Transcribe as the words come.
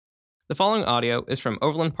The following audio is from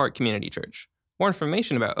Overland Park Community Church. More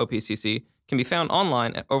information about OPCC can be found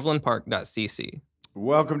online at overlandpark.cc.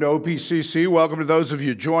 Welcome to OPCC. Welcome to those of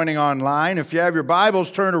you joining online. If you have your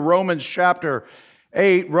Bibles, turn to Romans chapter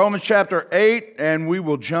 8. Romans chapter 8, and we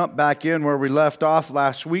will jump back in where we left off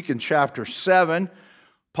last week in chapter 7.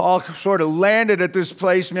 Paul sort of landed at this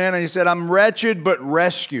place, man, and he said, I'm wretched but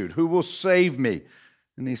rescued. Who will save me?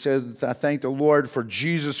 And he said, I thank the Lord for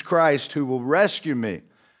Jesus Christ who will rescue me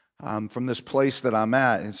from this place that I'm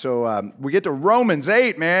at. And so we get to Romans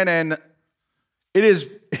 8, man, and it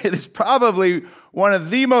is probably one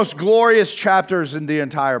of the most glorious chapters in the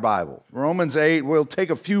entire Bible. Romans 8, we'll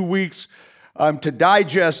take a few weeks to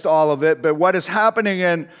digest all of it, but what is happening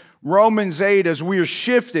in Romans 8 is we have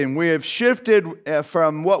shifted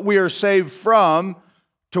from what we are saved from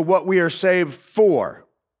to what we are saved for.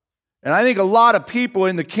 And I think a lot of people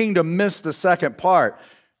in the kingdom miss the second part.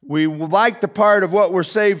 We like the part of what we're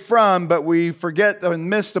saved from, but we forget and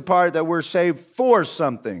miss the part that we're saved for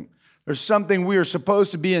something. There's something we are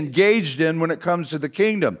supposed to be engaged in when it comes to the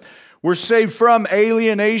kingdom. We're saved from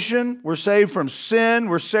alienation. We're saved from sin.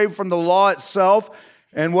 We're saved from the law itself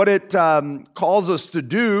and what it calls us to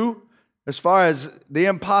do as far as the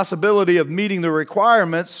impossibility of meeting the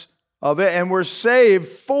requirements of it. And we're saved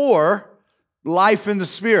for life in the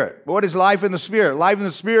Spirit. What is life in the Spirit? Life in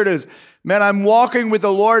the Spirit is, man, I'm walking with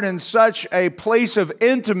the Lord in such a place of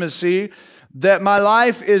intimacy that my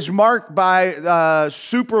life is marked by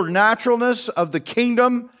supernaturalness of the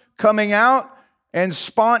kingdom coming out and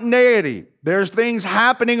spontaneity. There's things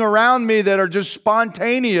happening around me that are just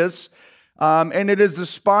spontaneous, and it is the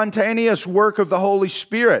spontaneous work of the Holy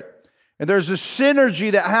Spirit. And there's a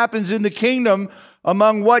synergy that happens in the kingdom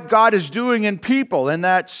among what God is doing in people. And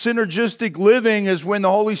that synergistic living is when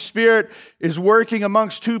the Holy Spirit is working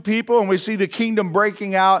amongst two people and we see the kingdom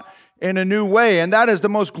breaking out in a new way. And that is the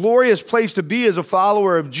most glorious place to be as a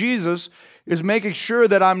follower of Jesus, is making sure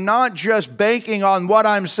that I'm not just banking on what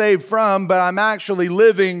I'm saved from, but I'm actually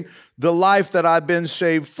living the life that I've been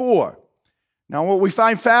saved for. Now, what we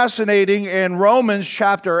find fascinating in Romans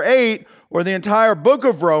chapter 8, or the entire book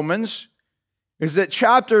of Romans, is that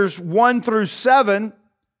chapters 1 through 7,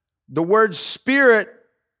 the word Spirit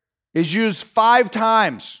is used 5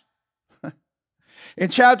 times. In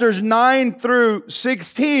chapters 9 through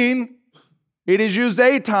 16, it is used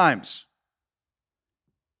 8 times.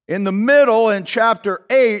 In the middle, in chapter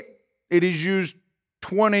 8, it is used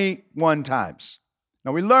 21 times.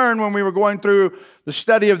 Now, we learned when we were going through the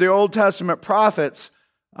study of the Old Testament prophets,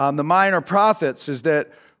 the minor prophets, is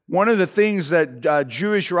that one of the things that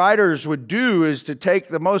Jewish writers would do is to take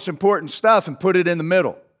the most important stuff and put it in the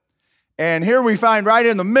middle. And here we find right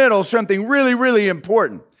in the middle something really, really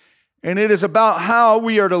important. And it is about how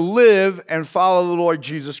we are to live and follow the Lord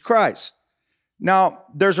Jesus Christ. Now,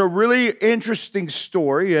 there's a really interesting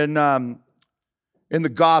story in the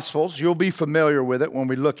Gospels. You'll be familiar with it when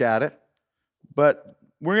we look at it. But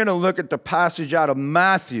we're going to look at the passage out of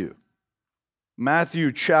Matthew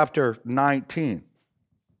chapter 19.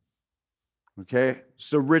 Okay, it's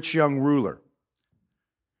the rich young ruler.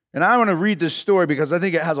 And I want to read this story because I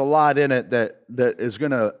think it has a lot in it that is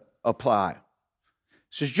going to apply. It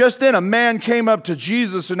says, just then a man came up to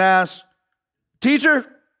Jesus and asked, Teacher,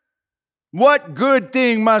 what good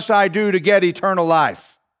thing must I do to get eternal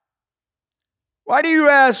life? Why do you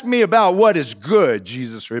ask me about what is good?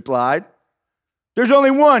 Jesus replied. There's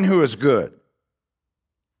only one who is good.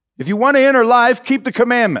 If you want to enter life, keep the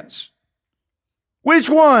commandments.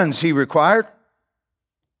 Which ones? He required.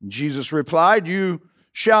 Jesus replied, you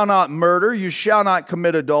shall not murder, you shall not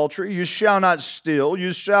commit adultery, you shall not steal,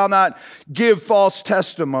 you shall not give false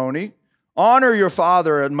testimony, honor your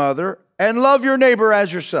father and mother, and love your neighbor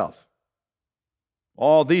as yourself.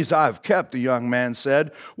 All these I have kept, the young man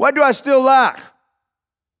said. What do I still lack?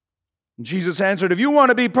 And Jesus answered, if you want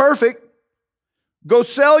to be perfect, go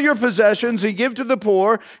sell your possessions and give to the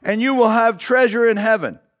poor, and you will have treasure in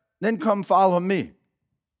heaven. Then come follow me.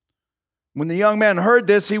 When the young man heard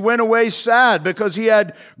this, he went away sad because he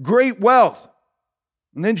had great wealth.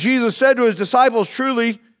 And then Jesus said to his disciples,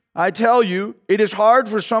 truly, I tell you, it is hard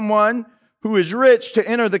for someone who is rich to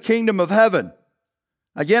enter the kingdom of heaven.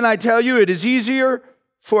 Again, I tell you, it is easier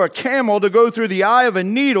for a camel to go through the eye of a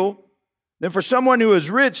needle than for someone who is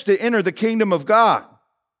rich to enter the kingdom of God.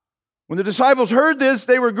 When the disciples heard this,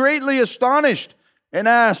 they were greatly astonished and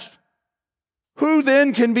asked, who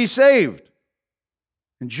then can be saved?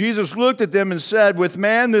 And Jesus looked at them and said, with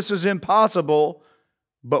man this is impossible,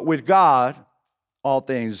 but with God all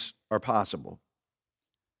things are possible.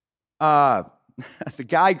 The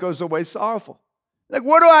guy goes away sorrowful. Like,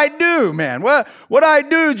 what do I do, man? What do I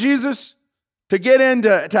do, Jesus, to get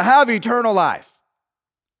into, to have eternal life?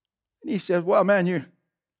 And he said, well, man, you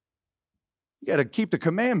got to keep the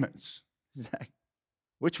commandments. He's like,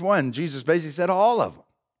 which one? Jesus basically said all of them.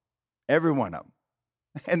 Every one of them.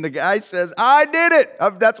 And the guy says, I did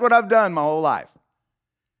it. That's what I've done my whole life.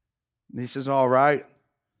 And he says, all right,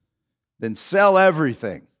 then sell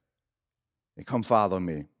everything and come follow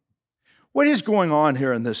me. What is going on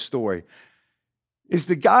here in this story is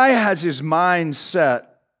the guy has his mind set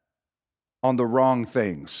on the wrong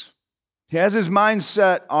things. He has his mind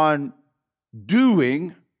set on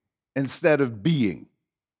doing instead of being.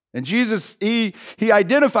 And Jesus, he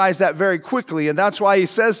identifies that very quickly, and that's why he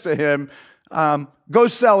says to him, go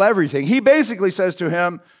sell everything. He basically says to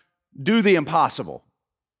him, do the impossible.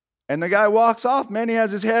 And the guy walks off, man. He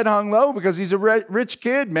has his head hung low because he's a rich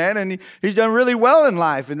kid, man, and he's done really well in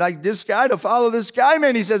life. And like this guy, to follow this guy,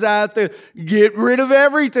 man, he says, I have to get rid of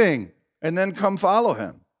everything and then come follow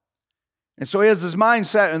him. And so he has his mind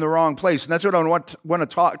set in the wrong place. And that's what I want to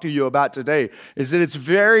talk to you about today, is that it's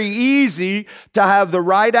very easy to have the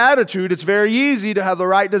right attitude. It's very easy to have the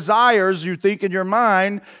right desires. You think in your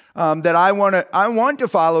mind that I want to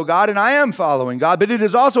follow God, and I am following God. But it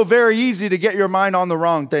is also very easy to get your mind on the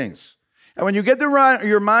wrong things. And when you get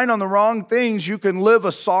your mind on the wrong things, you can live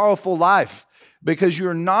a sorrowful life because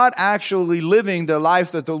you're not actually living the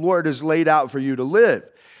life that the Lord has laid out for you to live.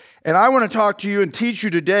 And I want to talk to you and teach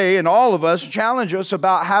you today, and all of us, challenge us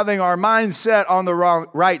about having our mind set on the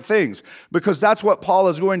right things, because that's what Paul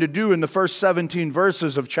is going to do in the first 17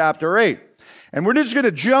 verses of chapter 8. And we're just going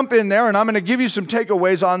to jump in there, and I'm going to give you some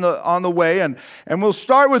takeaways on the way, and we'll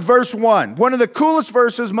start with verse 1, one of the coolest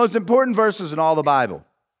verses, most important verses in all the Bible.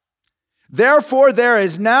 Therefore, there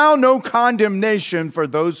is now no condemnation for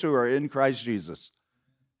those who are in Christ Jesus.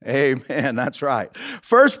 Amen, that's right.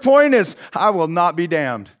 First point is, I will not be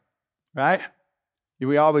damned. Right?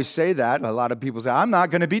 We always say that. A lot of people say, I'm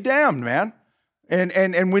not going to be damned, man.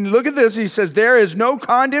 And when you look at this, he says, there is no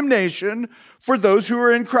condemnation for those who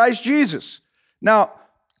are in Christ Jesus. Now,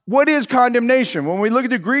 what is condemnation? When we look at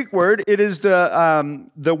the Greek word, it is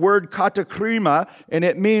the word katakrima, and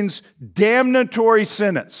it means damnatory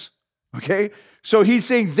sentence. Okay? So he's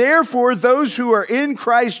saying, therefore, those who are in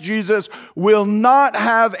Christ Jesus will not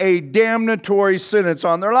have a damnatory sentence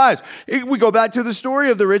on their lives. We go back to the story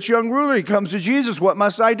of the rich young ruler. He comes to Jesus. What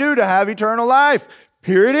must I do to have eternal life?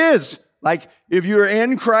 Here it is. Like, if you're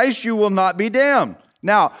in Christ, you will not be damned.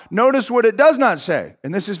 Now, notice what it does not say.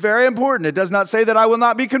 And this is very important. It does not say that I will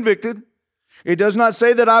not be convicted. It does not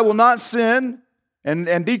say that I will not sin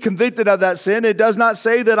and be convicted of that sin. It does not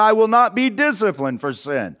say that I will not be disciplined for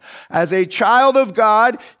sin. As a child of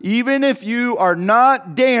God, even if you are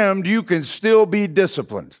not damned, you can still be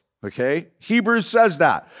disciplined. Okay? Hebrews says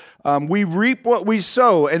that. We reap what we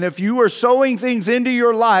sow. And if you are sowing things into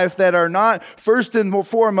your life that are not first and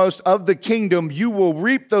foremost of the kingdom, you will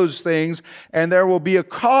reap those things, and there will be a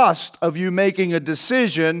cost of you making a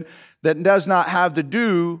decision that does not have to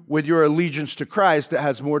do with your allegiance to Christ. It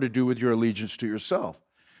has more to do with your allegiance to yourself.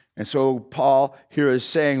 And so Paul here is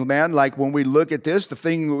saying, man, like when we look at this, the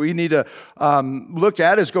thing we need to look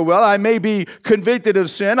at is go, well, I may be convicted of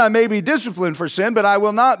sin, I may be disciplined for sin, but I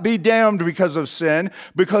will not be damned because of sin,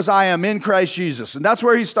 because I am in Christ Jesus. And that's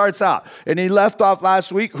where he starts out. And he left off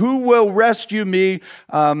last week, who will rescue me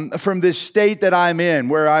from this state that I'm in,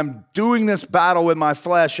 where I'm doing this battle with my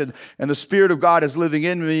flesh, and the Spirit of God is living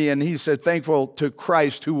in me. And he said, thankful to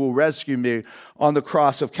Christ who will rescue me on the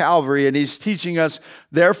cross of Calvary. And he's teaching us,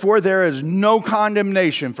 therefore, there is no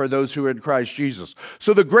condemnation for those who are in Christ Jesus.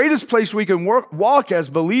 So the greatest place we can walk as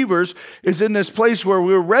believers is in this place where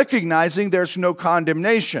we're recognizing there's no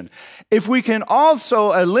condemnation. If we can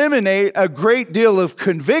also eliminate a great deal of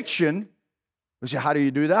conviction, we say, how do you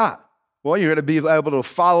do that? Well, you're going to be able to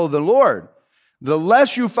follow the Lord. The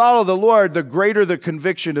less you follow the Lord, the greater the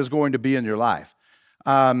conviction is going to be in your life.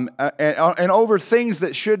 And over things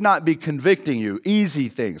that should not be convicting you, easy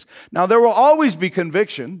things. Now, there will always be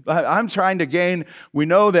conviction. I'm trying to gain, we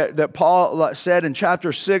know that Paul said in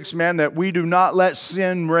chapter 6, man, that we do not let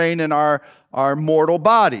sin reign in our mortal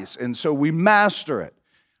bodies. And so we master it.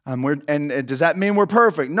 And does that mean we're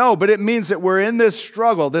perfect? No, but it means that we're in this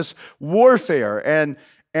struggle, this warfare.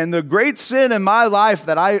 And the great sin in my life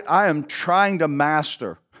that I am trying to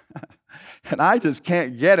master, and I just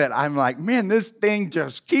can't get it. I'm like, man, this thing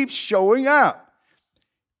just keeps showing up,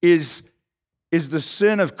 is the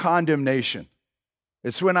sin of condemnation.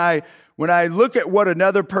 It's when I look at what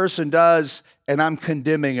another person does and I'm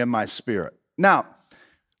condemning in my spirit. Now,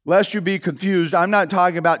 lest you be confused, I'm not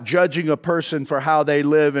talking about judging a person for how they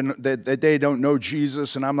live and that they don't know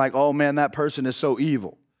Jesus, and I'm like, oh man, that person is so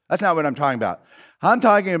evil. That's not what I'm talking about. I'm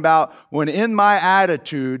talking about when in my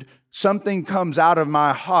attitude, something comes out of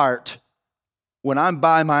my heart when I'm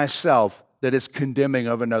by myself that is condemning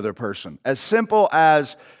of another person. As simple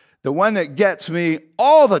as the one that gets me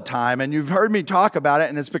all the time, and you've heard me talk about it,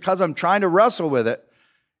 and it's because I'm trying to wrestle with it,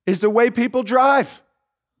 is the way people drive.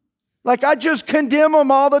 Like, I just condemn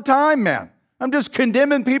them all the time, man. I'm just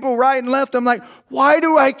condemning people right and left. I'm like, why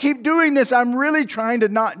do I keep doing this? I'm really trying to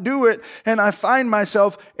not do it. And I find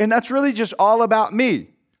myself, and that's really just all about me.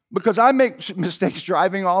 Because I make mistakes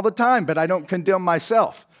driving all the time, but I don't condemn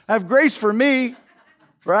myself. I have grace for me,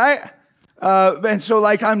 right? And so,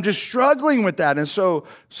 like, I'm just struggling with that. And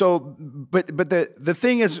but the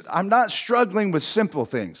thing is, I'm not struggling with simple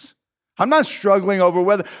things. I'm not struggling over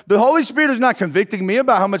whether the Holy Spirit is not convicting me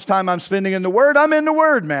about how much time I'm spending in the Word. I'm in the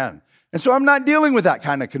Word, man. And so I'm not dealing with that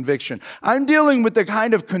kind of conviction. I'm dealing with the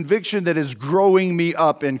kind of conviction that is growing me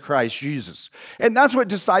up in Christ Jesus. And that's what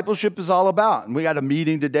discipleship is all about. And we got a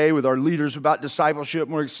meeting today with our leaders about discipleship.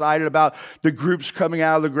 And we're excited about the groups coming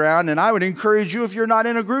out of the ground. And I would encourage you, if you're not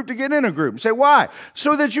in a group, to get in a group. Say, why?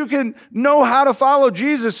 So that you can know how to follow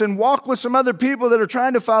Jesus and walk with some other people that are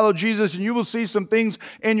trying to follow Jesus. And you will see some things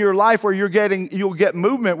in your life where you'll get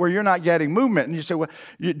movement where you're not getting movement. And you say, well,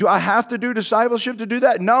 do I have to do discipleship to do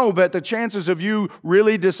that? No, but the chances of you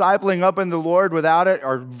really discipling up in the Lord without it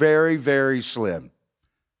are very, very slim.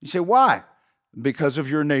 You say, why? Because of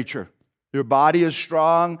your nature. Your body is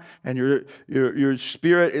strong, and your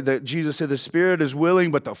spirit, that Jesus said, the spirit is willing,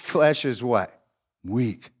 but the flesh is what?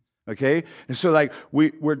 Weak. Okay? And so, like,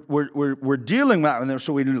 we're dealing with that. And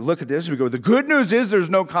so we look at this and we go, the good news is there's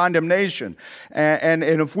no condemnation. And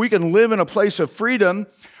if we can live in a place of freedom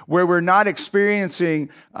where we're not experiencing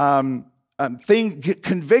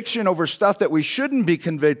conviction over stuff that we shouldn't be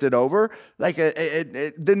convicted over,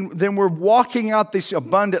 then we're walking out this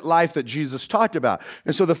abundant life that Jesus talked about.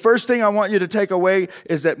 And so the first thing I want you to take away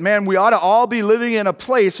is that, man, we ought to all be living in a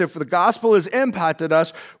place, if the gospel has impacted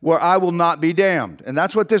us, where I will not be damned. And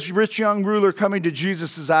that's what this rich young ruler coming to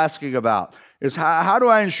Jesus is asking about, is how do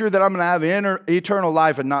I ensure that I'm going to have eternal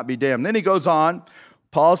life and not be damned? Then he goes on,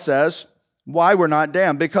 Paul says, why we're not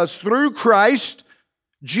damned? Because through Christ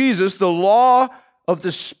Jesus, the law of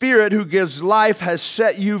the Spirit who gives life has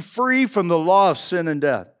set you free from the law of sin and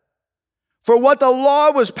death. For what the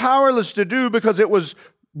law was powerless to do because it was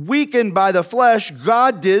weakened by the flesh,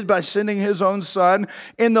 God did by sending his own Son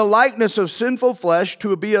in the likeness of sinful flesh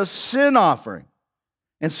to be a sin offering.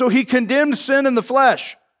 And so he condemned sin in the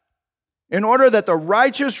flesh in order that the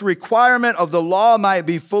righteous requirement of the law might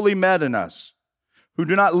be fully met in us, who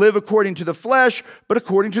do not live according to the flesh, but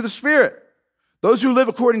according to the Spirit. Those who live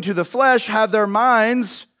according to the flesh have their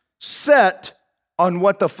minds set on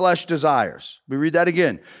what the flesh desires. We read that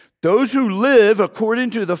again. Those who live according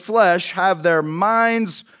to the flesh have their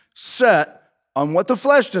minds set on what the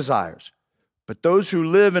flesh desires. But those who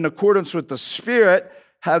live in accordance with the Spirit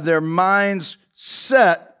have their minds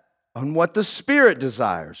set on what the Spirit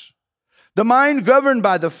desires. The mind governed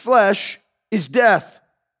by the flesh is death,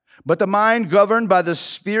 but the mind governed by the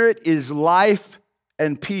Spirit is life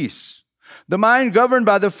and peace. The mind governed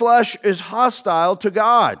by the flesh is hostile to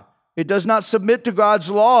God. It does not submit to God's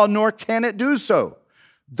law, nor can it do so.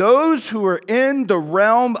 Those who are in the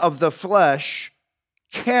realm of the flesh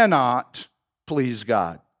cannot please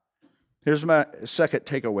God. Here's my second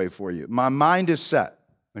takeaway for you. My mind is set,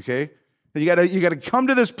 okay? You gotta come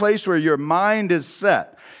to this place where your mind is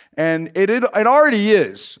set. And it already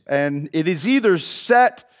is. And it is either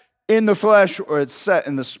set in the flesh or it's set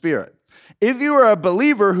in the Spirit. If you are a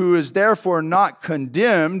believer who is therefore not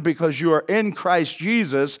condemned because you are in Christ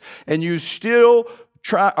Jesus and you still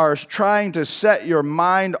are trying to set your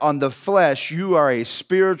mind on the flesh, you are a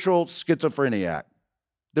spiritual schizophreniac.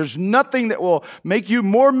 There's nothing that will make you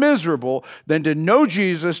more miserable than to know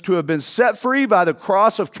Jesus, to have been set free by the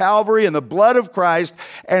cross of Calvary and the blood of Christ,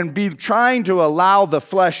 and be trying to allow the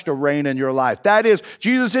flesh to reign in your life. That is,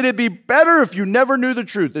 Jesus said it'd be better if you never knew the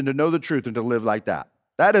truth than to know the truth and to live like that.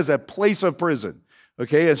 That is a place of prison,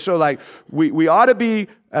 okay? And so, like, we ought to be,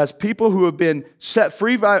 as people who have been set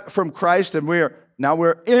free from Christ, and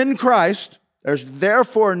we're in Christ. There's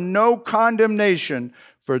therefore no condemnation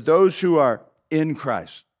for those who are in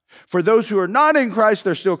Christ. For those who are not in Christ,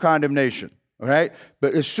 there's still condemnation, all right?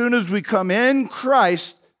 But as soon as we come in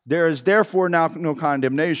Christ, there is therefore now no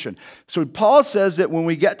condemnation. So Paul says that when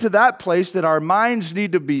we get to that place, that our minds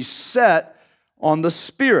need to be set on the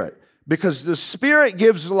Spirit. Because the Spirit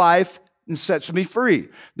gives life and sets me free.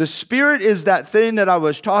 The Spirit is that thing that I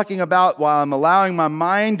was talking about. While I'm allowing my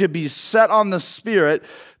mind to be set on the Spirit,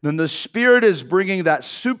 then the Spirit is bringing that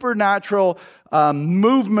supernatural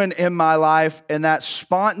movement in my life and that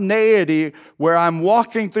spontaneity where I'm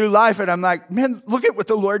walking through life and I'm like, man, look at what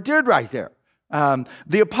the Lord did right there.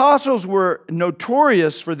 The apostles were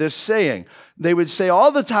notorious for this saying. They would say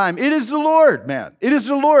all the time, it is the Lord, man. It is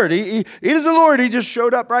the Lord. It is the Lord. He just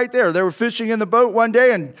showed up right there. They were fishing in the boat one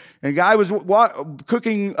day, and a guy was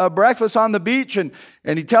cooking breakfast on the beach, and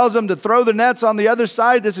he tells them to throw the nets on the other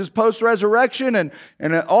side. This is post-resurrection, and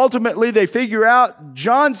ultimately they figure out,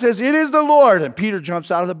 John says, it is the Lord, and Peter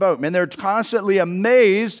jumps out of the boat. Man, they're constantly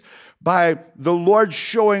amazed by the Lord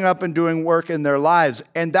showing up and doing work in their lives.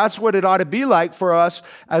 And that's what it ought to be like for us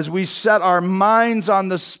as we set our minds on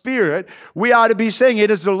the Spirit. We ought to be saying, it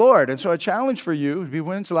is the Lord. And so a challenge for you would be,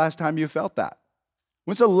 when's the last time you felt that?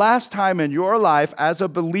 When's the last time in your life as a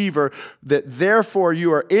believer that therefore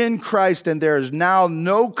you are in Christ and there is now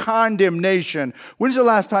no condemnation? When's the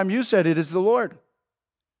last time you said, it is the Lord?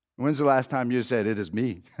 When's the last time you said, it is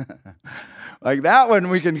me? Like that one,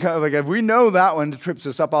 we can kind of, like, if we know that one, it trips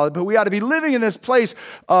us up all. But we ought to be living in this place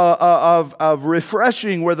of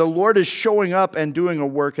refreshing where the Lord is showing up and doing a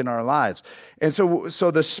work in our lives. And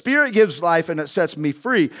so the Spirit gives life and it sets me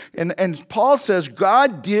free. And Paul says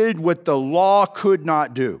God did what the law could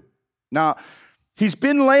not do. Now, he's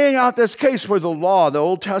been laying out this case for the law, the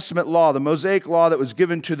Old Testament law, the Mosaic law that was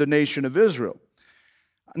given to the nation of Israel.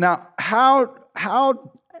 Now,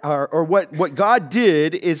 what God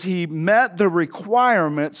did is he met the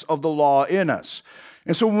requirements of the law in us.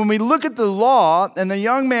 And so when we look at the law and the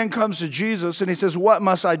young man comes to Jesus and he says, what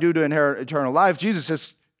must I do to inherit eternal life? Jesus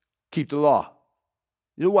says, keep the law.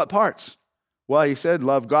 You know what parts? Well, he said,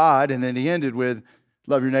 love God. And then he ended with,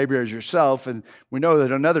 love your neighbor as yourself. And we know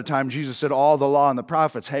that another time Jesus said, all the law and the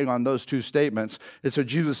prophets hang on those two statements. And so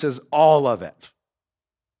Jesus says, all of it.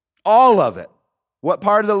 All of it. What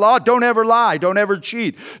part of the law? Don't ever lie. Don't ever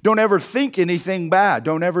cheat. Don't ever think anything bad.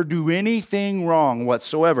 Don't ever do anything wrong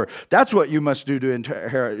whatsoever. That's what you must do to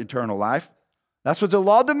inherit eternal life. That's what the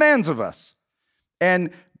law demands of us.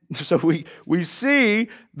 And so we see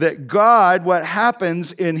that God, what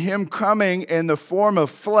happens in him coming in the form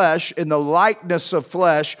of flesh, in the likeness of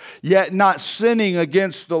flesh, yet not sinning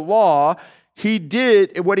against the law,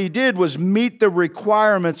 what he did was meet the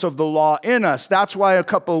requirements of the law in us. That's why a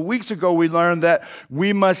couple of weeks ago we learned that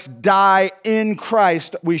we must die in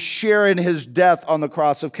Christ. We share in his death on the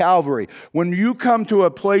cross of Calvary. When you come to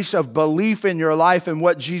a place of belief in your life and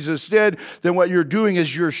what Jesus did, then what you're doing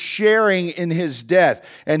is you're sharing in his death.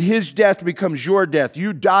 And his death becomes your death.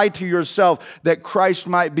 You die to yourself that Christ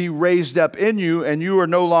might be raised up in you, and you are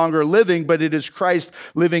no longer living, but it is Christ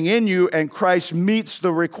living in you, and Christ meets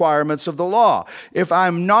the requirements of the law. If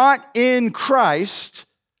I'm not in Christ,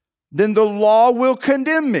 then the law will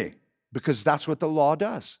condemn me, because that's what the law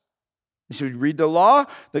does. So you read the law,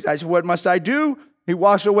 the guy said, what must I do? He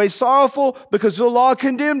walks away sorrowful because the law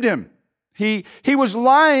condemned him. He was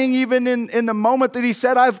lying even in the moment that he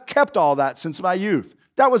said, I've kept all that since my youth.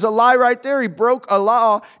 That was a lie right there. He broke a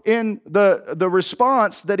law in the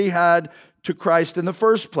response that he had to Christ in the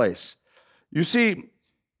first place. You see,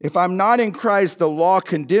 if I'm not in Christ, the law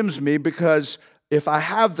condemns me, because if I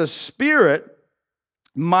have the Spirit,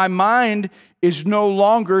 my mind is no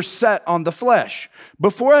longer set on the flesh.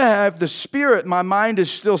 Before I have the Spirit, my mind is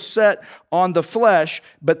still set on the flesh,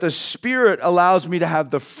 but the Spirit allows me to have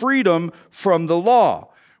the freedom from the law.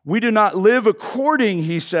 We do not live according,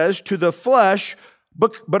 he says, to the flesh,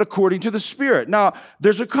 but according to the Spirit. Now,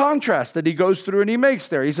 there's a contrast that he goes through and he makes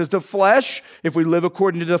there. He says the flesh, if we live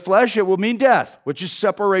according to the flesh, it will mean death, which is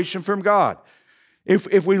separation from God.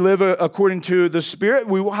 If we live according to the Spirit,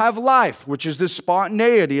 we will have life, which is this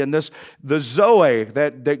spontaneity and the Zoe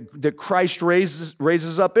that Christ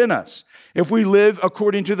raises up in us. If we live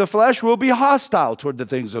according to the flesh, we'll be hostile toward the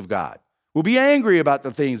things of God. We'll be angry about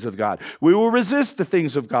the things of God. We will resist the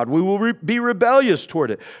things of God. We will be rebellious toward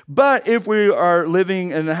it. But if we are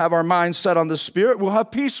living and have our minds set on the Spirit, we'll have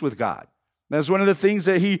peace with God. That's one of the things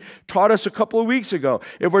that he taught us a couple of weeks ago.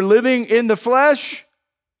 If we're living in the flesh,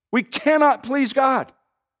 we cannot please God.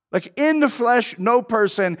 Like in the flesh, no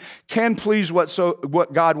person can please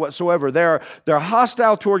God whatsoever. They're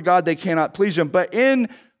hostile toward God. They cannot please him. But in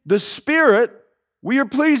the Spirit, we are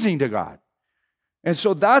pleasing to God. And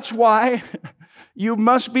so that's why you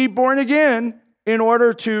must be born again in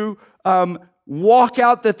order to walk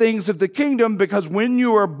out the things of the kingdom, because when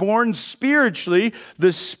you are born spiritually,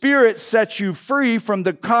 the Spirit sets you free from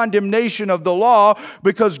the condemnation of the law,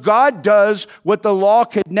 because God does what the law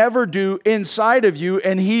could never do inside of you,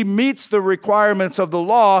 and He meets the requirements of the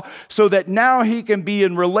law so that now He can be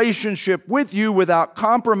in relationship with you without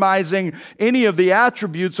compromising any of the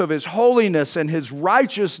attributes of His holiness and His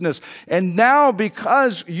righteousness. And now,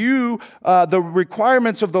 because the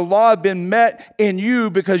requirements of the law have been met in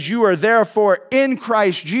you, because you are therefore in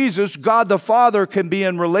Christ Jesus, God the Father can be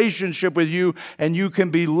in relationship with you, and you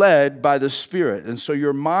can be led by the Spirit. And so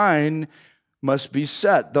your mind must be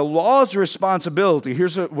set. The law's responsibility,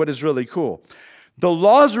 here's what is really cool. The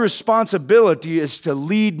law's responsibility is to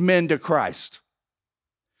lead men to Christ.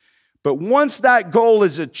 But once that goal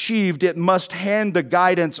is achieved, it must hand the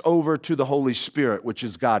guidance over to the Holy Spirit, which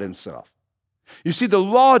is God Himself. You see, the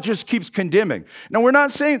law just keeps condemning. Now, we're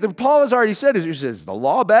not saying that Paul has already said it. He says, the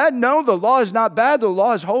law bad? No, the law is not bad. The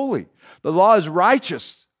law is holy. The law is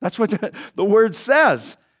righteous. That's what the word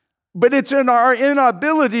says. But it's in our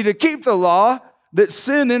inability to keep the law that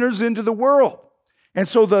sin enters into the world. And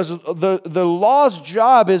so the law's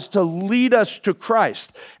job is to lead us to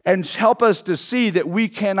Christ and help us to see that we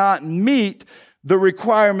cannot meet the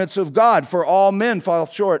requirements of God, for all men fall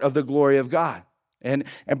short of the glory of God.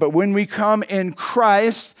 But when we come in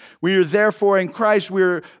Christ, we are therefore in Christ.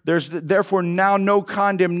 There's therefore now no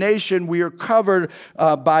condemnation. We are covered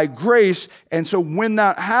by grace. And so when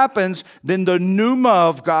that happens, then the pneuma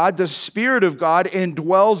of God, the Spirit of God,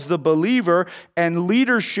 indwells the believer, and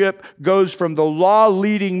leadership goes from the law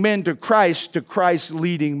leading men to Christ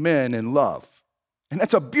leading men in love. And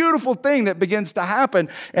that's a beautiful thing that begins to happen.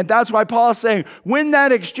 And that's why Paul is saying, when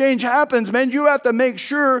that exchange happens, man, you have to make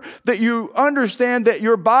sure that you understand that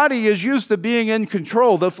your body is used to being in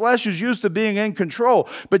control. The flesh is used to being in control.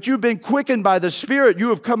 But you've been quickened by the Spirit. You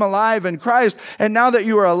have come alive in Christ. And now that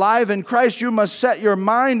you are alive in Christ, you must set your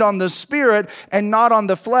mind on the Spirit and not on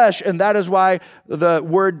the flesh. And that is why the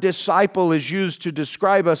word disciple is used to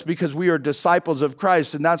describe us, because we are disciples of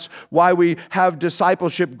Christ. And that's why we have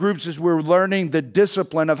discipleship groups, as we're learning the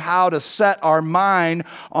discipline of how to set our mind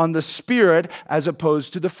on the Spirit as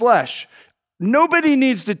opposed to the flesh. Nobody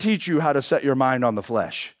needs to teach you how to set your mind on the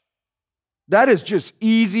flesh. That is just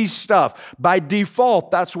easy stuff. By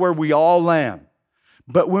default, that's where we all land.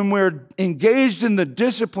 But when we're engaged in the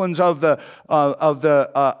disciplines of the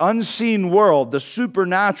unseen world, the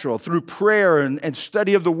supernatural, through prayer and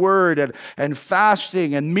study of the Word and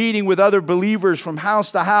fasting and meeting with other believers from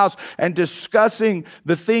house to house and discussing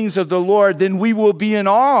the things of the Lord, then we will be in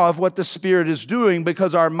awe of what the Spirit is doing,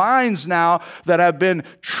 because our minds now that have been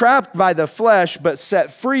trapped by the flesh but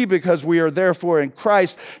set free because we are therefore in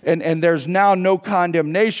Christ, and there's now no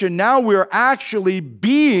condemnation. Now we're actually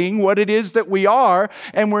being what it is that we are,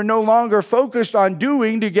 and we're no longer focused on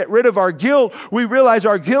doing to get rid of our guilt. We realize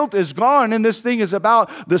our guilt is gone, and this thing is about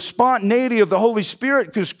the spontaneity of the Holy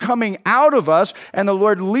Spirit just coming out of us and the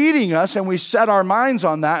Lord leading us, and we set our minds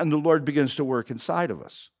on that, and the Lord begins to work inside of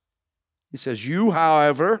us. He says, you,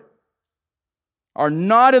 however, are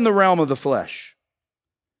not in the realm of the flesh,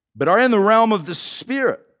 but are in the realm of the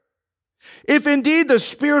Spirit, if indeed the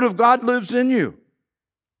Spirit of God lives in you.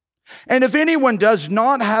 And if anyone does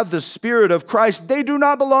not have the Spirit of Christ, they do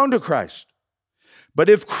not belong to Christ. But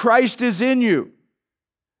if Christ is in you,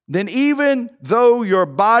 then even though your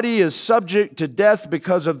body is subject to death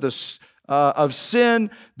because of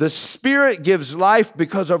sin, the Spirit gives life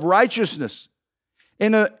because of righteousness.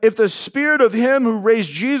 And if the Spirit of Him who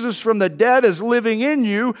raised Jesus from the dead is living in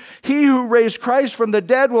you, He who raised Christ from the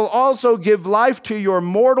dead will also give life to your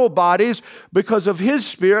mortal bodies because of His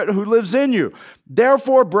Spirit who lives in you.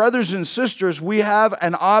 Therefore, brothers and sisters, we have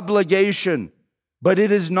an obligation, but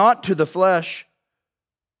it is not to the flesh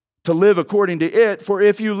to live according to it. For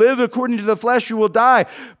if you live according to the flesh, you will die.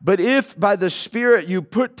 But if by the Spirit you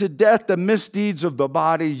put to death the misdeeds of the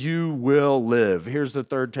body, you will live. Here's the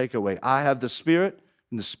third takeaway. I have the Spirit,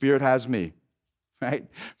 and the Spirit has me. Right?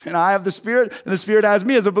 And I have the Spirit, and the Spirit has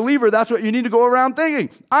me. As a believer, that's what you need to go around thinking.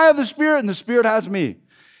 I have the Spirit, and the Spirit has me.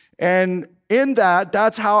 And in that,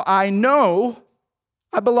 that's how I know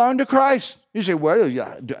I belong to Christ. You say, well,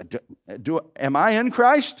 am I in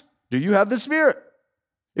Christ? Do you have the Spirit?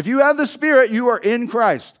 If you have the Spirit, you are in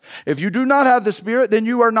Christ. If you do not have the Spirit, then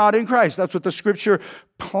you are not in Christ. That's what the Scripture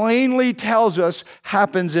plainly tells us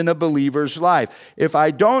happens in a believer's life. If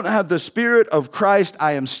I don't have the Spirit of Christ,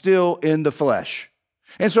 I am still in the flesh.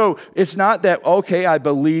 And so it's not that, okay, I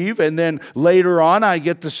believe and then later on I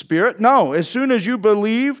get the Spirit. No, as soon as you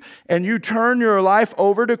believe and you turn your life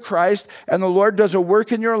over to Christ and the Lord does a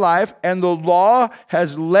work in your life and the law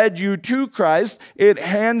has led you to Christ, it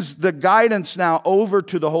hands the guidance now over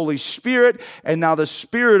to the Holy Spirit, and now the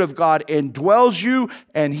Spirit of God indwells you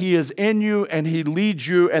and He is in you and He leads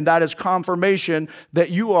you, and that is confirmation that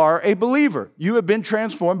you are a believer. You have been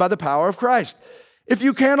transformed by the power of Christ. If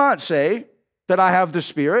you cannot say that I have the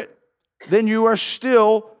Spirit, then you are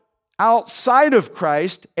still outside of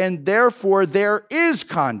Christ, and therefore there is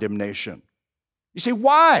condemnation. You say,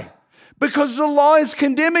 why? Because the law is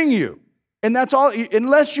condemning you. And that's all,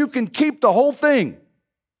 unless you can keep the whole thing,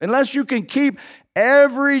 unless you can keep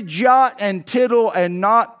every jot and tittle and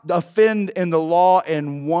not offend in the law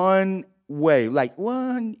in one way. Like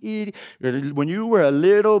one idiot. When you were a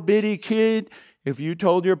little bitty kid, if you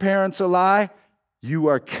told your parents a lie, you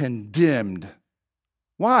are condemned.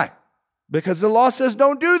 Why? Because the law says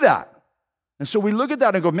don't do that. And so we look at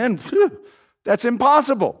that and go, man, that's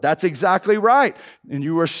impossible. That's exactly right. And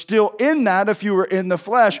you are still in that if you were in the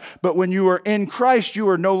flesh. But when you are in Christ, you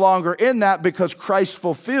are no longer in that, because Christ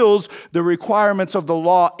fulfills the requirements of the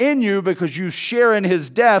law in you, because you share in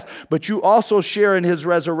His death, but you also share in His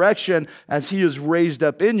resurrection as He is raised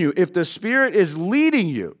up in you. If the Spirit is leading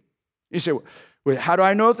you, you say, well, how do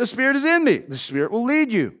I know if the Spirit is in me? The Spirit will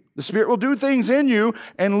lead you. The Spirit will do things in you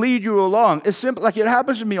and lead you along. It's simple, like it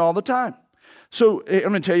happens to me all the time. So I'm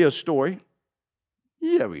going to tell you a story.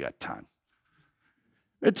 Yeah, we got time.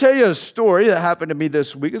 I'll tell you a story that happened to me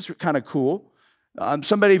this week. It's kind of cool.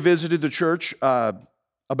 Somebody visited the church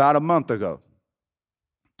about a month ago.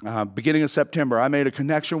 Beginning of September, I made a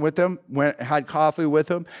connection with them, had coffee with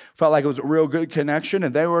them, felt like it was a real good connection,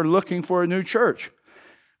 and they were looking for a new church.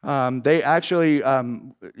 They actually,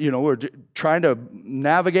 were trying to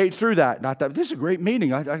navigate through that. Not that this is a great meeting.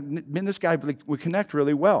 Me and this guy, we connect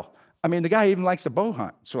really well. I mean, the guy even likes to bow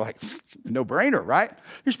hunt. So, like, no brainer, right?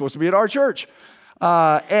 You're supposed to be at our church.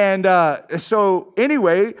 So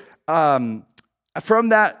anyway, from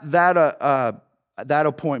that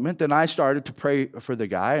appointment, then I started to pray for the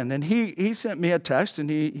guy, and then he sent me a text, and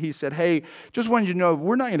he said, "Hey, just wanted you to know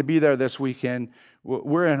we're not going to be there this weekend.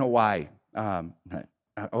 We're in Hawaii."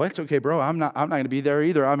 Oh, it's okay, bro. I'm not going to be there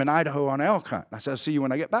either. I'm in Idaho on elk hunt. I said, I'll see you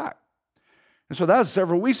when I get back. And so that was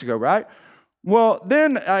several weeks ago, right? Well,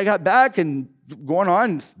 then I got back and going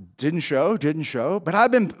on, didn't show.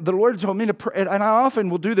 But the Lord told me to pray, and I often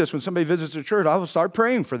will do this when somebody visits the church. I will start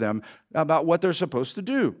praying for them about what they're supposed to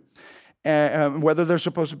do, and whether they're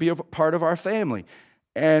supposed to be a part of our family.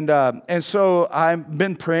 And so I've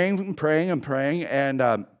been praying,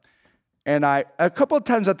 and a couple of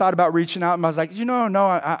times I thought about reaching out, and I was like,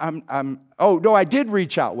 I did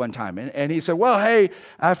reach out one time. And he said, well, hey,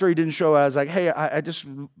 after he didn't show, I was like, hey, I just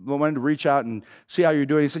wanted to reach out and see how you're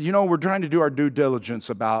doing. He said, we're trying to do our due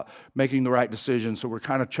diligence about making the right decision, so we're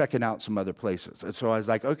kind of checking out some other places. And so I was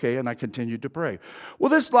like, okay, and I continued to pray.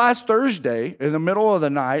 Well, this last Thursday, in the middle of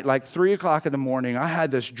the night, like 3 o'clock in the morning, I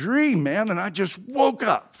had this dream, man, and I just woke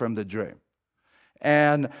up from the dream.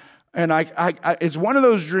 And it's one of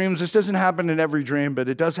those dreams. This doesn't happen in every dream, but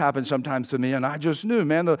it does happen sometimes to me. And I just knew,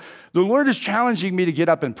 man, the Lord is challenging me to get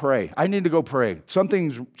up and pray. I need to go pray.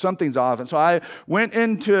 Something's off. And so I went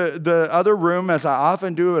into the other room, as I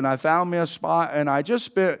often do, and I found me a spot, and I just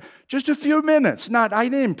spent just a few minutes. I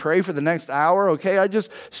didn't pray for the next hour, okay? I just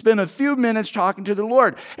spent a few minutes talking to the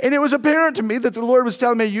Lord. And it was apparent to me that the Lord was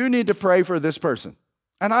telling me, you need to pray for this person.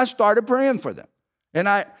 And I started praying for them.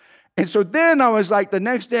 And so then I was like, the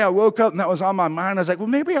next day I woke up and that was on my mind. I was like, well,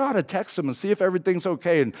 maybe I ought to text them and see if everything's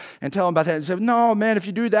okay and tell them about that. And he said, no, man, if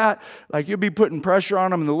you do that, like you'll be putting pressure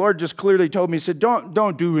on them. And the Lord just clearly told me, he said,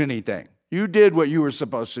 don't do anything. You did what you were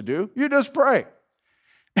supposed to do. You just pray.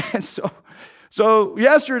 And so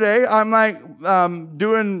yesterday I'm like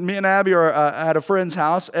me and Abby are at a friend's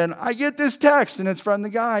house, and I get this text, and it's from the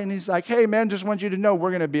guy, and he's like, hey, man, just want you to know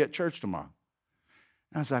we're going to be at church tomorrow.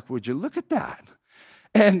 And I was like, would you look at that?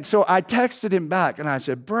 And so I texted him back, and I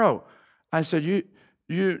said, bro, I said,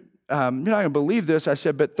 you're not going to believe this. I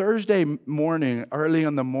said, but Thursday morning, early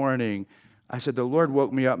in the morning, I said, the Lord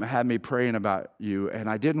woke me up and had me praying about you, and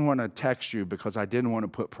I didn't want to text you because I didn't want to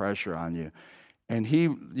put pressure on you. And he,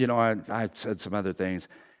 I said some other things,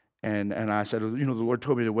 and I said, the Lord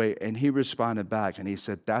told me to wait, and he responded back, and he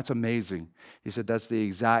said, that's amazing. He said, that's the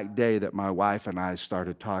exact day that my wife and I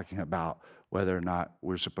started talking about whether or not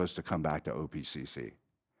we're supposed to come back to OPCC.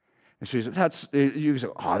 And so he said, you say,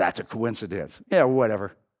 oh, that's a coincidence. Yeah,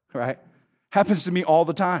 whatever, right? Happens to me all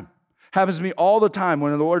the time. Happens to me all the time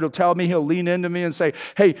when the Lord will tell me, he'll lean into me and say,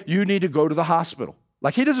 hey, you need to go to the hospital.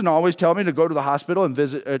 Like, he doesn't always tell me to go to the hospital and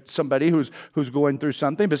visit somebody who's going through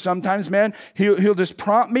something, but sometimes, man, he'll just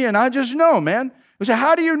prompt me, and I just know, man. I say,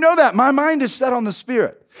 how do you know that? My mind is set on the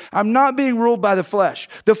Spirit. I'm not being ruled by the flesh.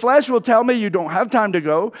 The flesh will tell me you don't have time to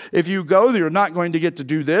go. If you go, you're not going to get to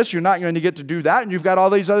do this. You're not going to get to do that. And you've got all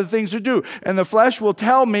these other things to do. And the flesh will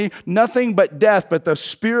tell me nothing but death. But the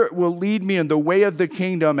Spirit will lead me in the way of the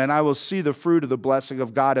kingdom. And I will see the fruit of the blessing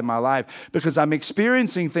of God in my life. Because I'm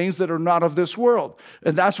experiencing things that are not of this world.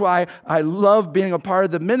 And that's why I love being a part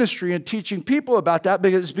of the ministry and teaching people about that.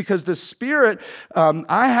 Because the Spirit,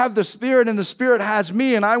 I have the Spirit and the Spirit has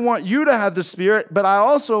me. And I want you to have the Spirit. But I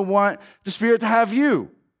also want the Spirit to have you.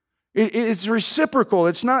 It's reciprocal.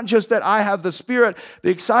 It's not just that I have the Spirit. The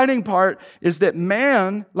exciting part is that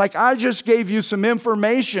man, like I just gave you some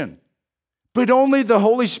information, but only the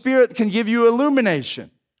Holy Spirit can give you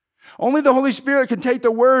illumination. Only the Holy Spirit can take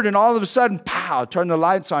the word and all of a sudden, pow, turn the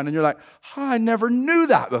lights on. And you're like, oh, I never knew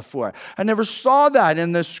that before. I never saw that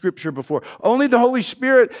in this scripture before. Only the Holy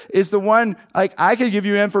Spirit is the one, like I can give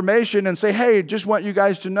you information and say, hey, just want you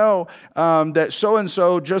guys to know that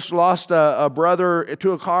so-and-so just lost a brother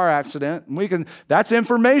to a car accident. And that's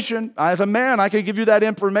information. As a man, I can give you that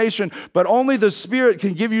information, but only the Spirit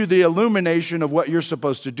can give you the illumination of what you're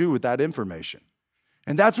supposed to do with that information.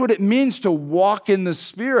 And that's what it means to walk in the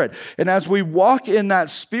Spirit. And as we walk in that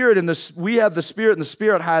Spirit, and we have the Spirit and the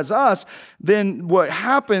Spirit has us, then what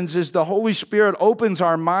happens is the Holy Spirit opens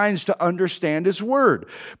our minds to understand His Word.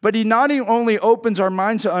 But He not only opens our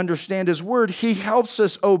minds to understand His Word, He helps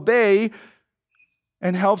us obey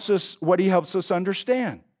and helps us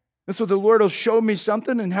understand. And so the Lord will show me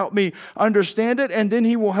something and help me understand it, and then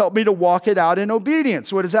He will help me to walk it out in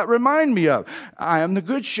obedience. What does that remind me of? I am the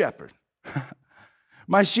Good Shepherd.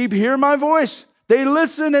 My sheep hear my voice. They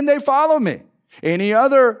listen and they follow me. Any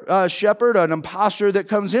other shepherd, an impostor that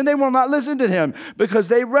comes in, they will not listen to him because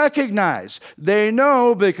they recognize, they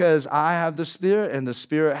know because I have the Spirit and the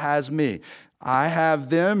Spirit has me. I have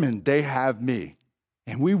them and they have me.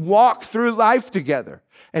 And we walk through life together.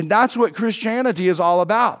 And that's what Christianity is all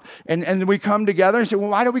about. And we come together and say,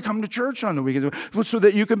 well, why do we come to church on the weekend? Well, so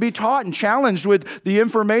that you can be taught and challenged with the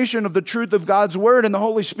information of the truth of God's Word, and the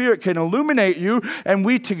Holy Spirit can illuminate you. And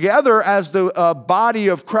we together, as the body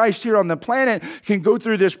of Christ here on the planet, can go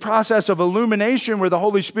through this process of illumination where the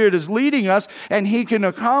Holy Spirit is leading us, and He can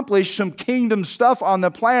accomplish some kingdom stuff on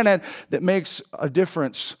the planet that makes a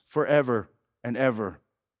difference forever and ever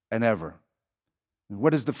and ever.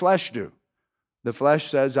 What does the flesh do? The flesh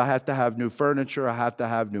says, I have to have new furniture, I have to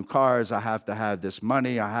have new cars, I have to have this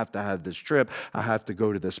money, I have to have this trip, I have to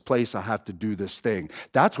go to this place, I have to do this thing.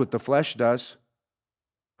 That's what the flesh does.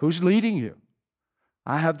 Who's leading you?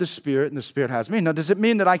 I have the Spirit and the Spirit has me. Now, does it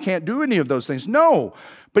mean that I can't do any of those things? No.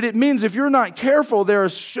 But it means if you're not careful, there are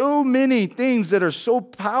so many things that are so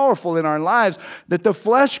powerful in our lives that the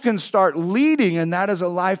flesh can start leading, and that is a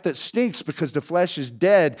life that stinks because the flesh is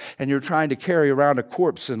dead and you're trying to carry around a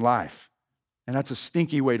corpse in life. And that's a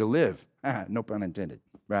stinky way to live. No pun intended,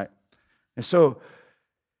 right? And so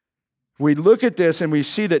we look at this and we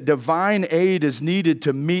see that divine aid is needed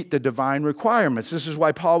to meet the divine requirements. This is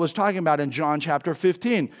why Paul was talking about in John chapter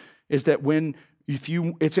 15, is that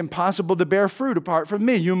it's impossible to bear fruit apart from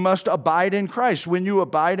me. You must abide in Christ. When you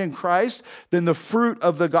abide in Christ, then the fruit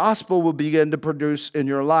of the gospel will begin to produce in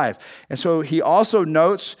your life. And so he also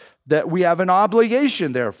notes that we have an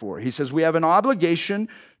obligation, therefore. He says we have an obligation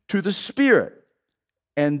to the Spirit.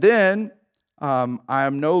 And then I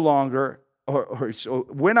am no longer, so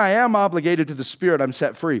when I am obligated to the Spirit, I'm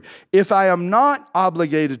set free. If I am not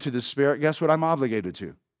obligated to the Spirit, guess what I'm obligated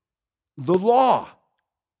to? The law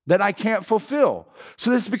that I can't fulfill. So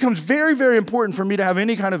this becomes very, very important for me to have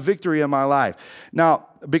any kind of victory in my life. Now,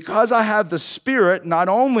 because I have the Spirit, not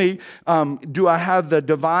only do I have the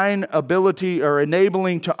divine ability or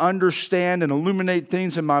enabling to understand and illuminate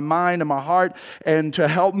things in my mind and my heart and to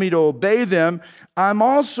help me to obey them, I'm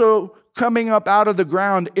also coming up out of the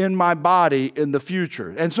ground in my body in the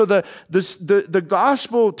future. And so the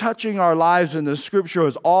gospel touching our lives in the scripture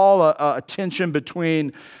is all a tension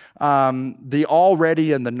between the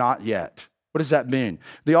already and the not yet. What does that mean?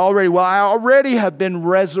 I already have been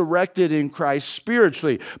resurrected in Christ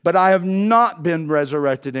spiritually, but I have not been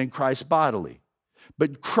resurrected in Christ bodily.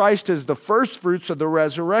 But Christ is the first fruits of the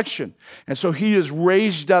resurrection. And so He is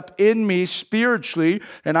raised up in me spiritually,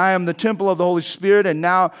 and I am the temple of the Holy Spirit, and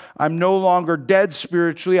now I'm no longer dead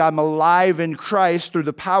spiritually. I'm alive in Christ through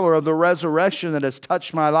the power of the resurrection that has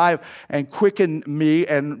touched my life and quickened me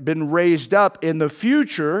and been raised up. In the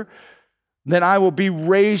future, then I will be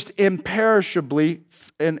raised imperishably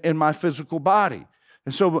in my physical body.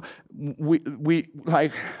 And so we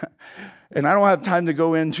And I don't have time to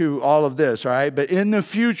go into all of this, all right? But in the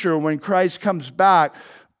future, when Christ comes back,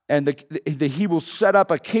 and he will set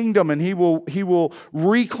up a kingdom, and he will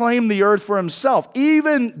reclaim the earth for himself.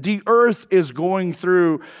 Even the earth is going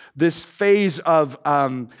through this phase of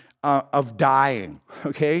dying,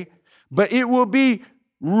 okay? But it will be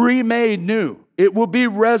remade new. It will be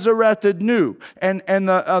resurrected new. And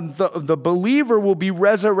the believer will be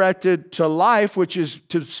resurrected to life, which is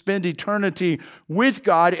to spend eternity with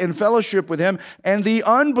God in fellowship with him. And the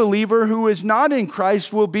unbeliever who is not in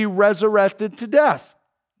Christ will be resurrected to death.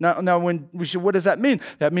 Now, when we say, what does that mean?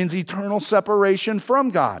 That means eternal separation from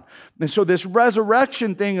God. And so this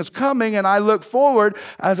resurrection thing is coming, and I look forward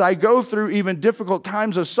as I go through even difficult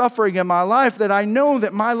times of suffering in my life, that I know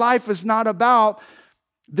that my life is not about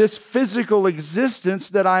this physical existence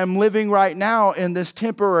that I am living right now in this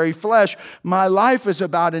temporary flesh. My life is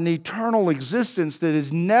about an eternal existence that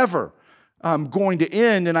is never going to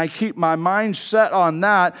end, and I keep my mind set on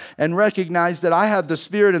that and recognize that I have the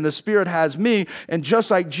Spirit and the Spirit has me. And just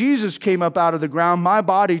like Jesus came up out of the ground, my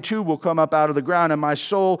body too will come up out of the ground, and my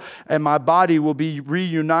soul and my body will be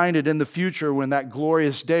reunited in the future when that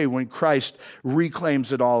glorious day when Christ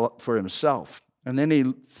reclaims it all for himself. And then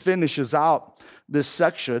he finishes out this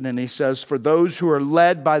section and he says, for those who are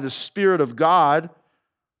led by the Spirit of God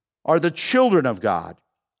are the children of God.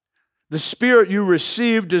 The Spirit you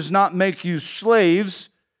received does not make you slaves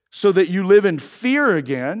so that you live in fear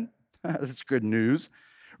again. That's good news.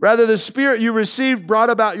 Rather, the Spirit you received brought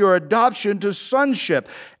about your adoption to sonship.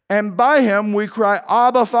 And by him we cry,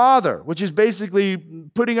 Abba, Father, which is basically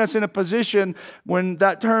putting us in a position when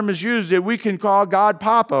that term is used that we can call God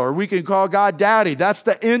Papa or we can call God Daddy. That's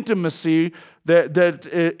the intimacy that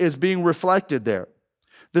is being reflected there.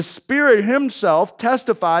 The Spirit himself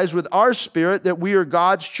testifies with our spirit that we are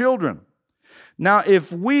God's children. Now,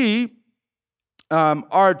 if we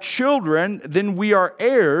are children, then we are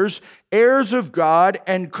heirs, heirs of God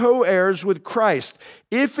and co-heirs with Christ,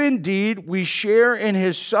 if indeed we share in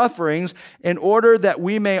his sufferings in order that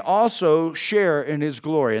we may also share in his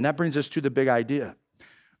glory. And that brings us to the big idea.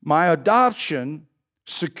 My adoption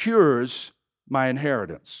secures my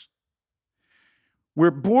inheritance.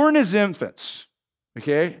 We're born as infants,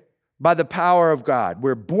 okay, by the power of God.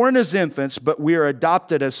 We're born as infants, but we are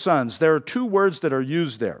adopted as sons. There are two words that are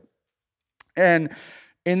used there. And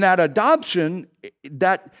in that adoption,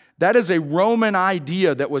 that is a Roman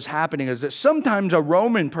idea that was happening, is that sometimes a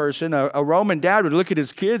Roman person, a Roman dad would look at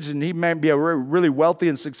his kids, and he might be a really wealthy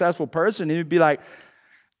and successful person, and he'd be like,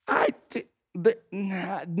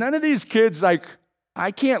 none of these kids, like,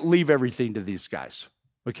 I can't leave everything to these guys,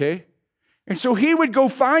 okay? And so he would go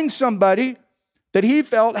find somebody that he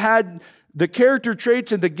felt had the character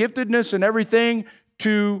traits and the giftedness and everything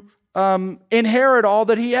to inherit all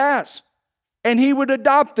that he has. And he would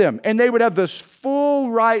adopt them, and they would have the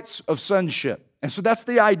full rights of sonship. And so that's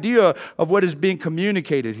the idea of what is being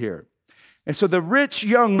communicated here. And so the rich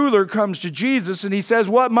young ruler comes to Jesus, and he says,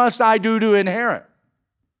 what must I do to inherit?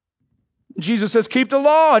 Jesus says, keep the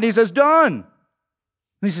law. And he says, done. And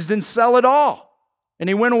he says, then sell it all. And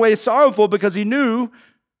he went away sorrowful because he knew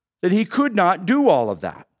that he could not do all of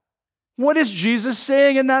that. What is Jesus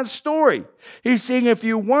saying in that story? He's saying if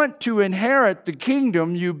you want to inherit the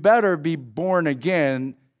kingdom, you better be born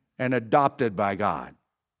again and adopted by God.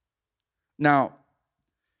 Now,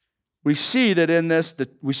 we see that in this,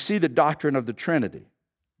 we see the doctrine of the Trinity.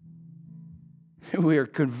 We are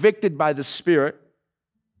convicted by the Spirit.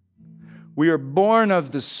 We are born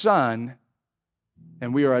of the Son,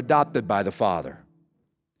 and we are adopted by the Father.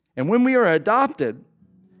 And when we are adopted,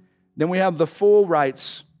 then we have the full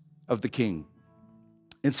rights of the King.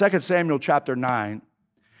 In 2 Samuel chapter 9,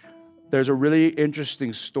 there's a really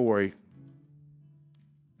interesting story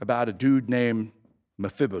about a dude named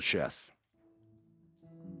Mephibosheth.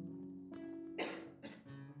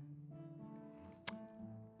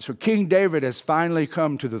 So King David has finally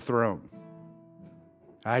come to the throne.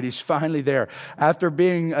 All right, he's finally there. After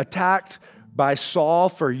being attacked by Saul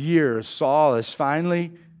for years, Saul is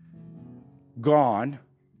finally gone,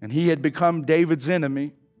 and he had become David's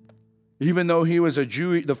enemy. Even though he was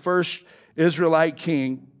the first Israelite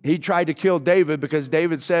king, he tried to kill David because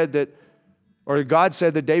David said that, or God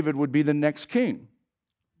said that David would be the next king.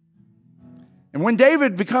 And when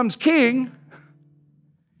David becomes king,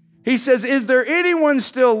 he says, is there anyone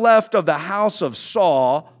still left of the house of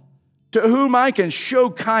Saul to whom I can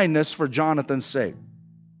show kindness for Jonathan's sake?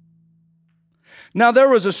 Now there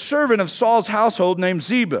was a servant of Saul's household named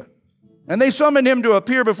Ziba, and they summoned him to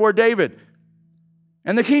appear before David.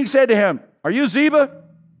 And the king said to him, are you Ziba?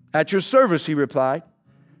 At your service, he replied.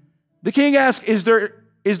 The king asked, is there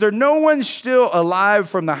is there no one still alive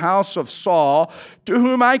from the house of Saul to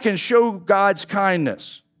whom I can show God's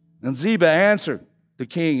kindness?" And Ziba answered the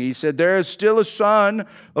king. He said, "There is still a son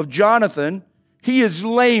of Jonathan. He is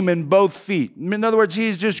lame in both feet." In other words,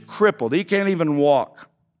 he's just crippled. He can't even walk.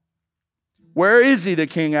 "Where is he?" the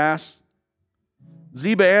king asked.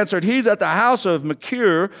 Ziba answered, "He's at the house of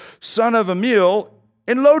Machir, son of Amiel,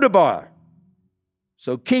 in Lodabar."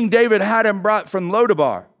 So King David had him brought from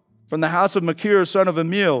Lodabar, from the house of Machir, son of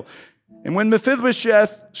Amiel. And when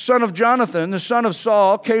Mephibosheth, son of Jonathan, the son of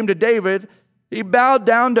Saul, came to David, he bowed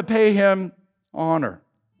down to pay him honor.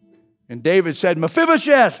 And David said,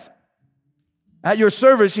 "Mephibosheth!" "At your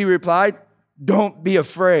service," he replied. "Don't be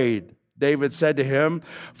afraid," David said to him,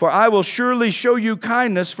 "for I will surely show you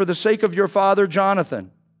kindness for the sake of your father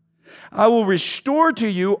Jonathan. I will restore to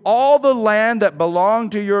you all the land that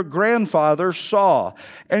belonged to your grandfather Saul,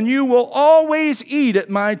 and you will always eat at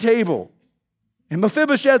my table." And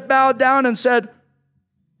Mephibosheth bowed down and said,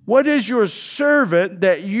 "What is your servant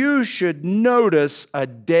that you should notice a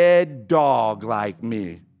dead dog like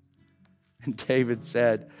me?" And David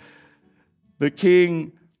said,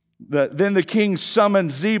 Then the king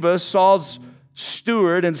summoned Ziba, Saul's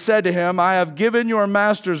steward, and said to him, "I have given your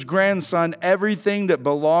master's grandson everything that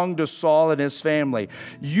belonged to Saul and his family.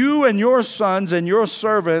 You and your sons and your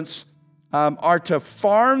servants are to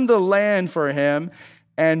farm the land for him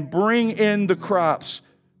and bring in the crops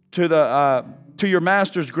to your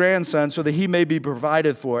master's grandson so that he may be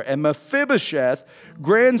provided for. And Mephibosheth,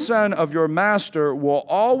 grandson of your master, will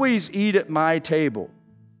always eat at my table."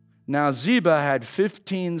 Now Ziba had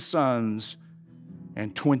 15 sons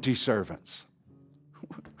and 20 servants.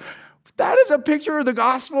 That is a picture of the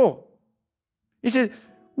gospel. He said,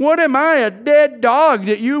 "What am I, a dead dog,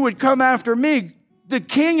 that you would come after me?" The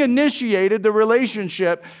king initiated the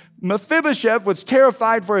relationship. Mephibosheth was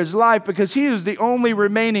terrified for his life because he was the only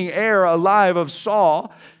remaining heir alive of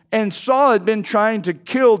Saul. And Saul had been trying to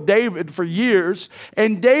kill David for years.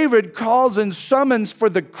 And David calls and summons for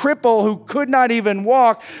the cripple who could not even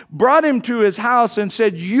walk, brought him to his house and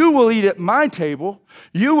said, "You will eat at my table.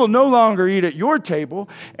 You will no longer eat at your table.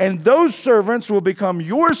 And those servants will become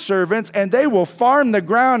your servants, and they will farm the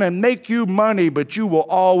ground and make you money, but you will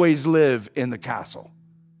always live in the castle."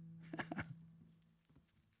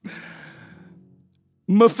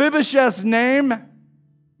 Mephibosheth's name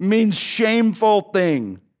means shameful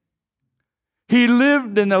thing. He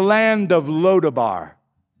lived in the land of Lodabar,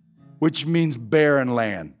 which means barren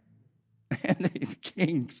land. And the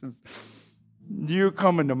king says, "You're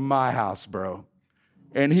coming to my house, bro."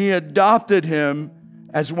 And he adopted him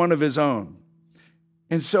as one of his own.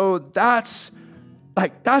 And so that's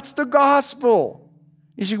the gospel.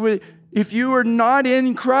 You see, if you are not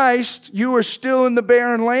in Christ, you are still in the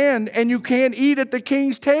barren land and you can't eat at the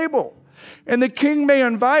king's table. And the king may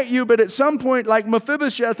invite you, but at some point, like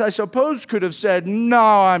Mephibosheth, I suppose, could have said, "No,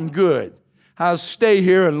 I'm good. I'll stay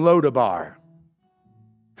here in Lodabar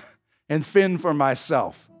and fend for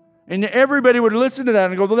myself." And everybody would listen to that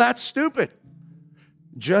and go, "Well, that's stupid."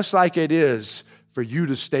 Just like it is for you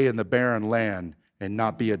to stay in the barren land and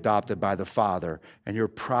not be adopted by the Father, and your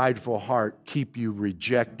prideful heart keep you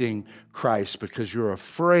rejecting Christ because you're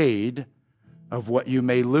afraid of what you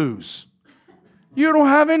may lose. You don't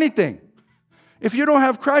have anything. If you don't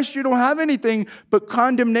have Christ, you don't have anything but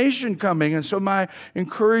condemnation coming. And so my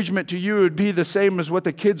encouragement to you would be the same as what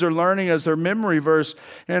the kids are learning as their memory verse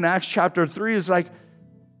in Acts chapter 3 is like,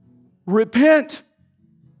 repent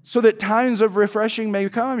so that times of refreshing may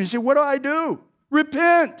come. You say, what do I do?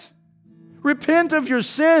 Repent. Repent of your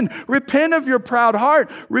sin. Repent of your proud heart.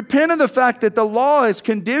 Repent of the fact that the law has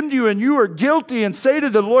condemned you and you are guilty, and say to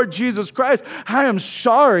the Lord Jesus Christ, "I am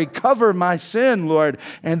sorry. Cover my sin, Lord."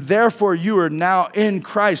 And therefore you are now in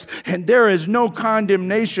Christ and there is no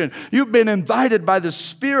condemnation. You've been invited by the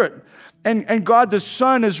Spirit. And God the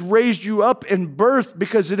Son has raised you up in birth,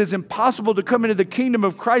 because it is impossible to come into the kingdom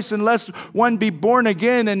of Christ unless one be born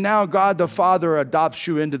again. And now God the Father adopts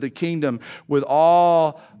you into the kingdom with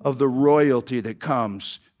all of the royalty that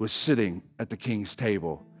comes with sitting at the king's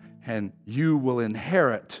table. And you will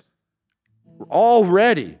inherit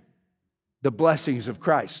already the blessings of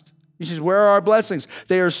Christ. He says, where are our blessings?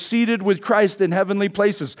 They are seated with Christ in heavenly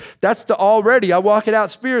places. That's the already. I walk it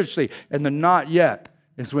out spiritually. And the not yet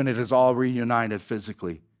is when it is all reunited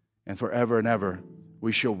physically. And forever and ever,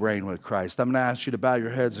 we shall reign with Christ. I'm going to ask you to bow your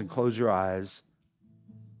heads and close your eyes.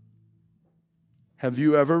 Have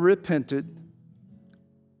you ever repented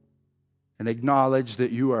and acknowledged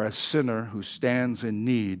that you are a sinner who stands in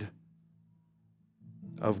need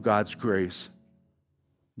of God's grace?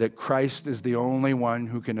 That Christ is the only one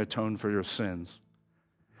who can atone for your sins?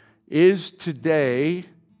 Is today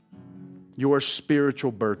your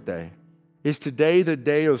spiritual birthday? Is today the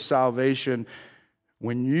day of salvation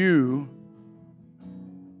when you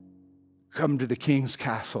come to the King's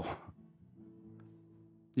castle?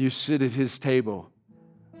 You sit at his table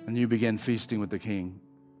and you begin feasting with the King.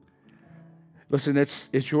 Listen,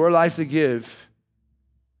 it's your life to give.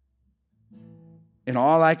 And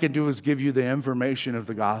all I can do is give you the information of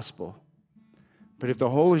the gospel. But if the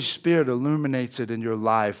Holy Spirit illuminates it in your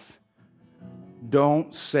life,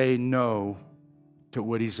 don't say no to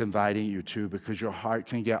what he's inviting you to, because your heart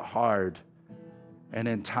can get hard. And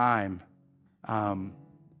in time,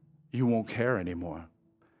 you won't care anymore.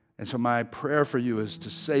 And so my prayer for you is to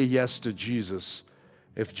say yes to Jesus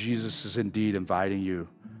if Jesus is indeed inviting you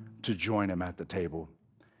to join him at the table.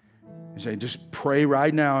 You say, just pray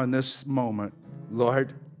right now in this moment,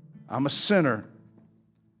 Lord, I'm a sinner.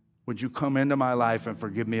 Would you come into my life and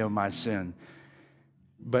forgive me of my sin?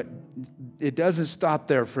 But it doesn't stop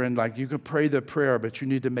there, friend. Like, you can pray the prayer, but you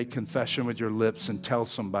need to make confession with your lips and tell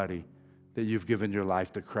somebody that you've given your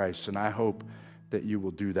life to Christ. And I hope that you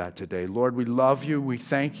will do that today. Lord, we love you. We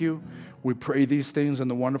thank you. We pray these things in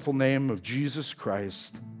the wonderful name of Jesus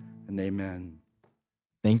Christ. And amen.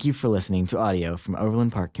 Thank you for listening to audio from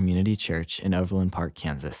Overland Park Community Church in Overland Park,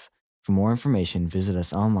 Kansas. For more information, visit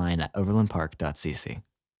us online at overlandpark.cc.